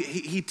is how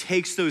he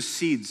takes those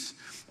seeds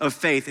of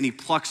faith and he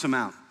plucks them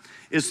out.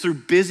 It's through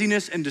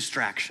busyness and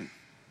distraction.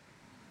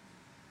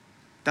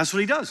 That's what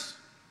he does.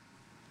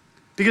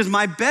 Because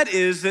my bet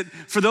is that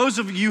for those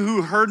of you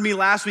who heard me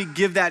last week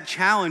give that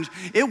challenge,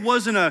 it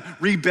wasn't a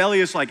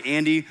rebellious like,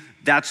 Andy,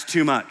 that's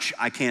too much,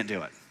 I can't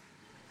do it.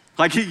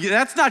 Like,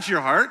 that's not your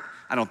heart.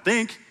 I don't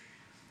think.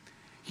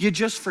 You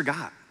just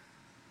forgot.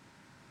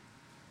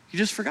 You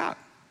just forgot.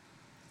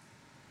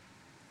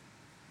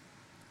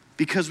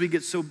 Because we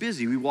get so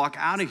busy, we walk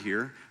out of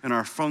here and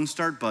our phones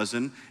start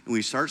buzzing and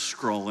we start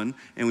scrolling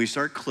and we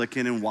start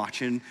clicking and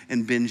watching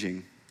and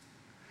binging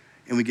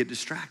and we get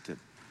distracted.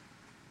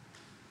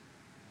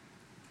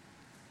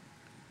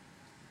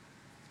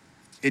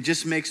 It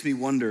just makes me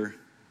wonder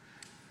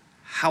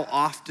how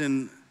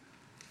often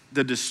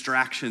the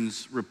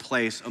distractions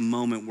replace a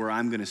moment where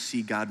I'm gonna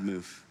see God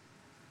move.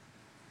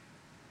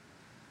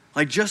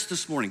 Like just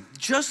this morning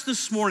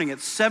at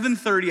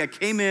 7:30, I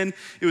came in.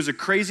 It was a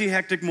crazy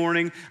hectic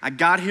morning. I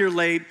got here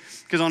late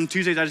because on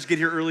Tuesdays I just get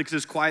here early because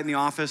it's quiet in the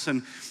office.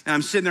 And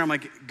I'm sitting there, I'm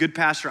like, good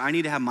pastor, I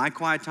need to have my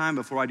quiet time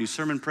before I do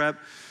sermon prep.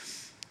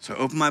 So I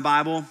open my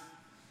Bible,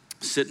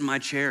 sit in my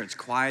chair, it's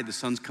quiet, the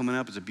sun's coming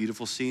up, it's a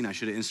beautiful scene. I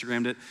should have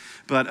Instagrammed it.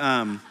 But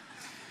I'm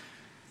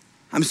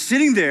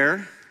sitting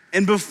there,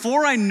 and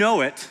before I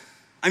know it,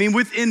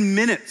 within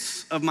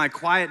minutes of my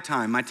quiet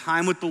time, my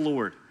time with the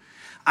Lord,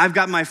 I've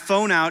got my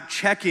phone out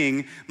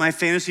checking my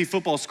fantasy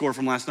football score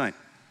from last night.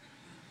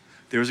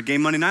 There was a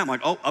game Monday night. I'm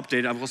like, oh,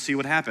 update, we'll see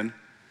what happened.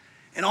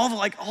 And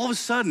all of a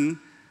sudden,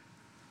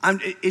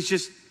 it's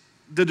just,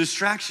 the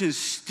distraction is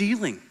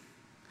stealing.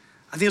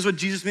 I think that's what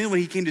Jesus meant when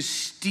he came to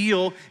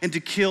steal and to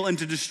kill and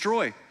to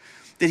destroy.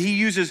 That he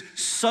uses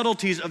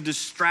subtleties of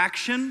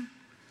distraction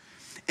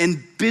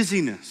and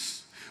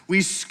busyness.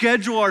 We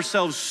schedule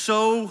ourselves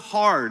so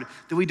hard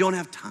that we don't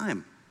have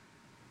time.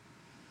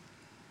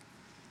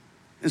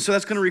 And so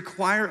that's going to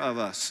require of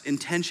us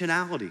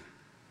intentionality.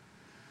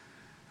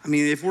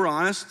 If we're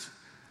honest,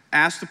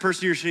 ask the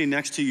person you're sitting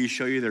next to you,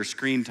 show you their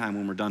screen time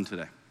when we're done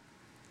today.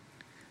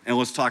 And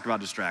let's talk about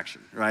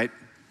distraction, right?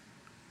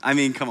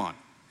 Come on.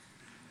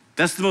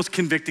 That's the most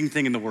convicting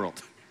thing in the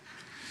world.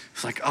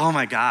 It's like, oh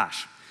my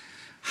gosh,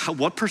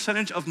 what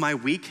percentage of my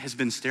week has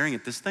been staring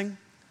at this thing?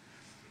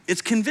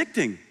 It's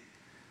convicting.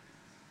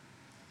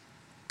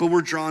 But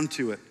we're drawn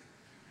to it.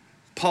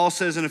 Paul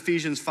says in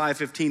Ephesians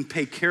 5:15,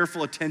 pay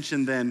careful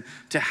attention then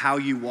to how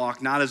you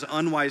walk, not as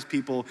unwise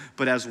people,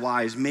 but as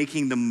wise,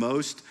 making the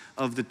most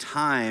of the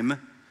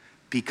time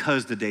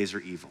because the days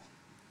are evil.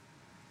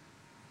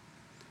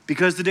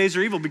 Because the days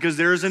are evil, because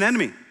there is an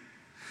enemy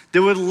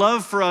that would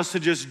love for us to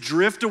just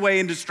drift away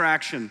in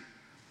distraction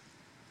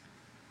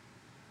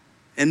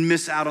and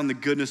miss out on the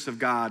goodness of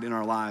God in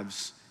our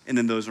lives and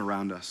in those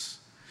around us.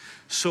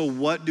 So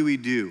what do we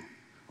do?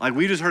 Like,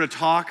 we just heard a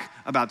talk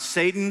about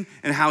Satan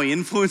and how he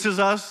influences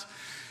us.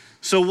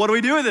 So what do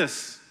we do with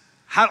this?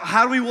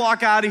 How do we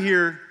walk out of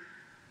here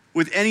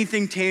with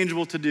anything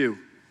tangible to do?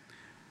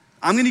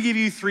 I'm gonna give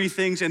you 3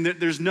 things, and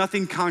there's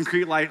nothing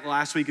concrete like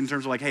last week in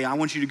terms of like, hey, I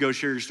want you to go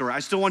share your story. I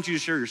still want you to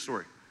share your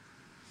story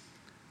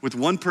with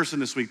one person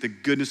this week, the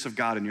goodness of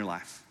God in your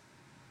life.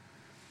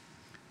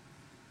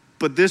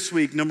 But this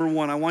week, number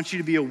 1, I want you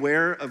to be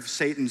aware of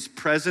Satan's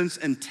presence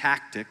and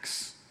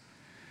tactics,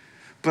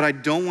 but I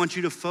don't want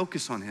you to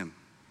focus on him.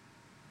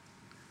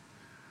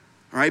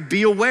 All right,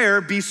 be aware,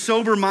 be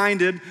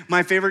sober-minded.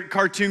 My favorite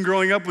cartoon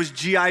growing up was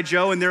G.I.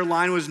 Joe, and their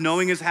line was,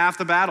 knowing is half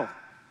the battle.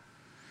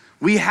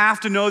 We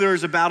have to know there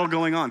is a battle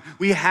going on.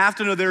 We have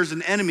to know there's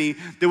an enemy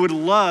that would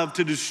love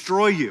to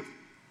destroy you.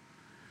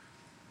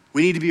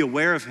 We need to be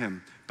aware of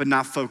him, but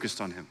not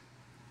focused on him.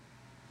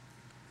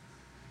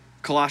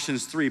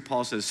 Colossians 3,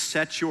 Paul says,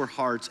 set your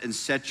hearts and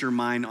set your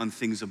mind on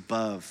things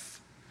above.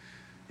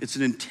 It's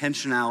an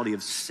intentionality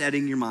of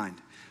setting your mind,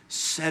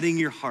 setting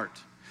your heart.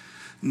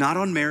 Not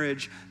on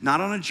marriage, not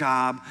on a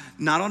job,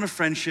 not on a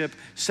friendship.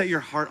 Set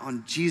your heart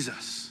on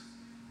Jesus.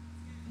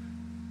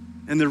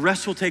 And the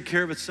rest will take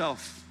care of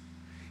itself.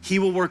 He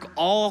will work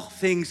all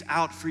things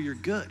out for your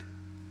good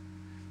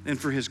and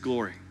for his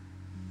glory.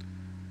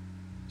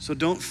 So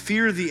don't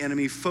fear the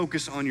enemy,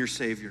 focus on your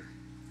Savior.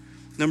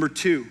 Number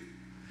 2,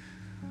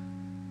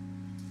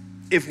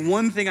 if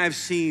one thing I've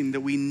seen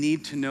that we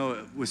need to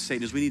know with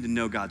Satan is we need to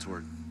know God's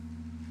word.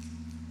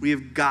 We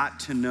have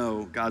got to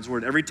know God's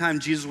word. Every time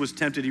Jesus was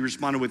tempted, he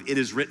responded with, it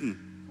is written.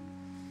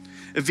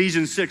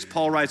 Ephesians 6,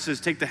 Paul writes,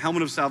 says, take the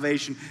helmet of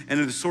salvation and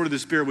the sword of the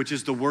Spirit, which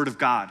is the word of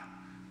God.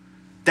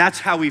 That's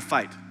how we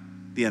fight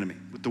the enemy,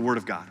 with the word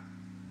of God.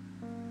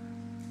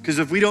 Because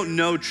if we don't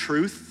know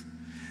truth,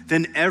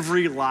 then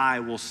every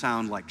lie will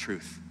sound like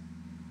truth.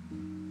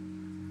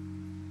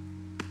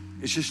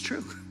 It's just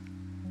true.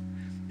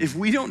 If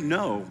we don't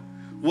know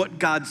what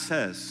God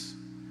says,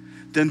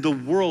 then the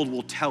world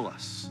will tell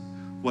us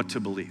what to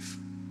believe,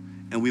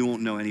 and we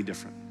won't know any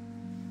different.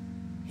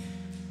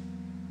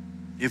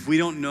 If we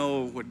don't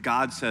know what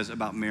God says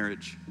about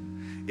marriage,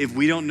 if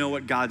we don't know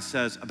what God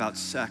says about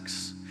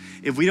sex,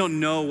 if we don't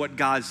know what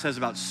God says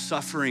about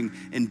suffering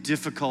and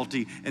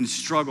difficulty and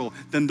struggle,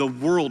 then the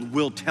world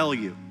will tell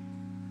you,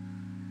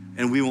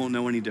 and we won't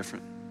know any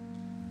different.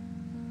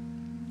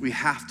 We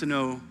have to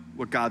know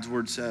what God's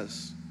word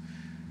says.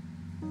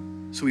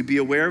 So we be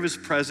aware of his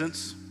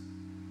presence,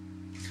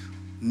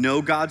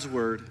 know God's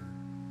word,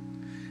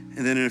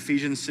 and then in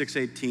Ephesians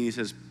 6:18, he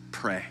says,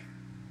 pray.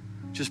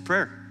 Just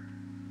prayer.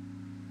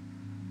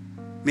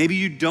 Maybe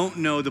you don't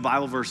know the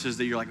Bible verses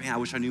that you're like, man, I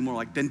wish I knew more.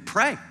 Like, then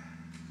pray.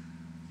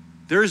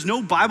 There is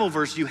no Bible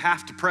verse you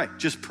have to pray.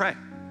 Just pray.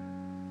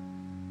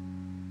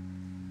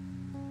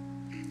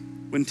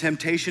 When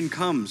temptation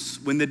comes,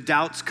 when the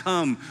doubts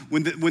come,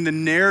 when the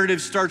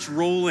narrative starts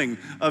rolling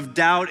of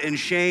doubt and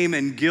shame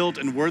and guilt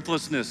and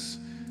worthlessness,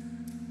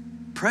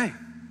 pray.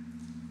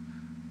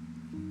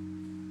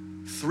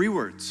 3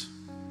 words.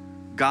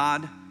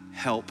 God,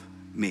 help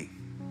me.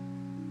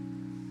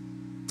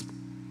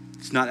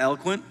 It's not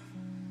eloquent.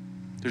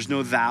 There's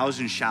no thous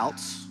and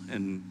shouts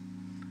and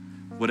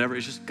whatever.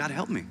 It's just, God,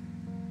 help me.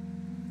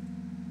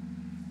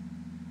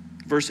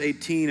 Verse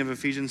 18 of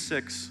Ephesians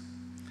 6,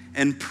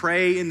 and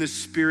pray in the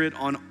Spirit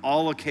on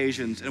all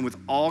occasions and with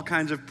all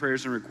kinds of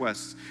prayers and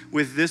requests.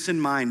 With this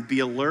in mind, be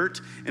alert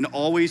and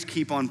always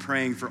keep on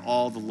praying for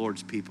all the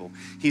Lord's people.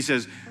 He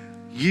says,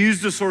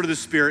 use the sword of the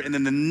Spirit, and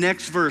then the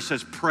next verse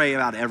says, pray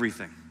about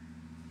everything.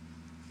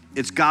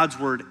 It's God's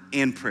word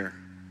and prayer.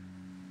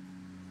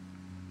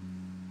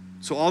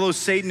 So although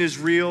Satan is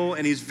real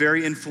and he's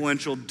very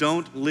influential,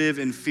 don't live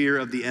in fear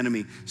of the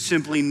enemy.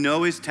 Simply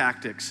know his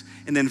tactics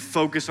and then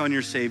focus on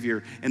your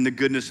Savior and the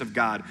goodness of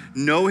God.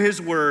 Know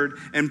his word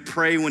and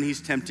pray when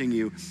he's tempting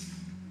you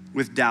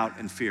with doubt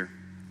and fear.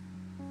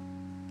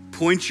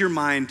 Point your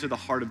mind to the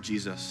heart of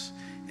Jesus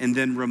and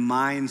then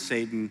remind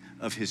Satan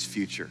of his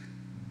future.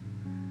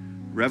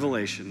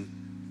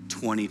 Revelation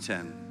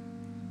 20:10.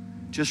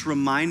 Just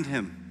remind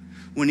him.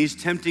 When he's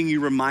tempting you,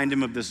 remind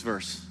him of this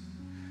verse.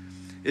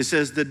 It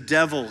says, the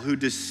devil who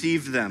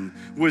deceived them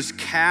was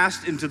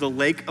cast into the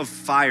lake of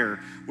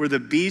fire where the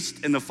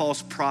beast and the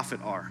false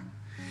prophet are.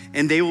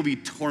 And they will be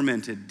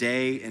tormented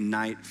day and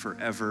night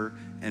forever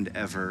and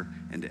ever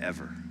and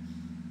ever.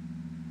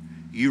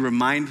 You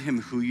remind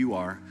him who you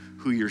are,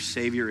 who your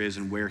Savior is,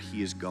 and where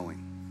he is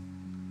going.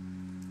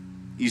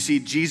 You see,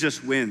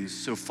 Jesus wins,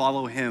 so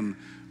follow him,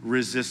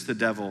 resist the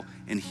devil,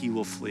 and he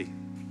will flee.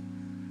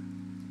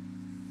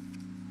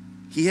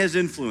 He has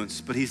influence,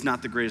 but he's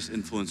not the greatest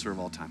influencer of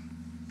all time.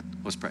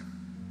 Let's pray.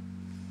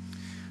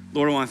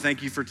 Lord, I want to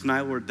thank you for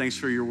tonight. Lord, thanks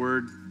for your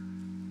word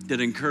that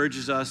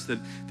encourages us,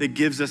 that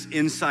gives us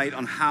insight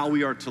on how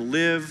we are to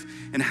live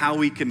and how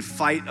we can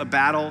fight a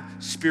battle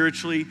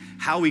spiritually,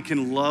 how we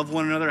can love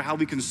one another, how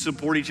we can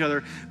support each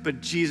other.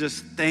 But Jesus,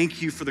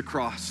 thank you for the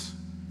cross.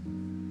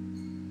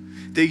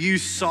 That you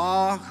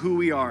saw who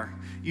we are.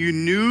 You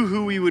knew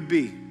who we would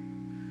be.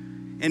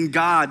 And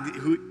God,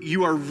 who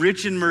you are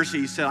rich in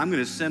mercy, said, I'm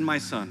going to send my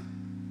son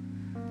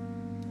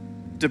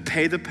to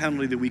pay the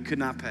penalty that we could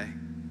not pay,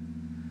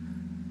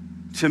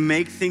 to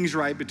make things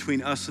right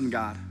between us and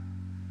God.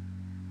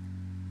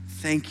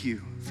 Thank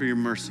you for your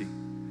mercy.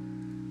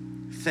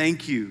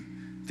 Thank you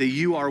that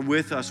you are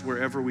with us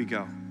wherever we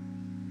go.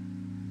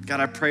 God,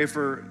 I pray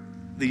for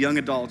the young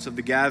adults of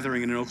the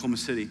gathering in Oklahoma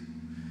City.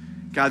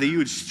 God, that you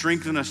would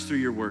strengthen us through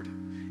your word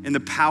and the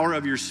power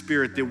of your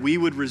spirit, that we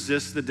would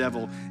resist the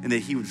devil and that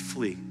he would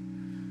flee.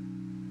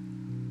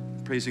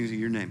 Praising in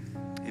your name,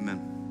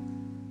 amen.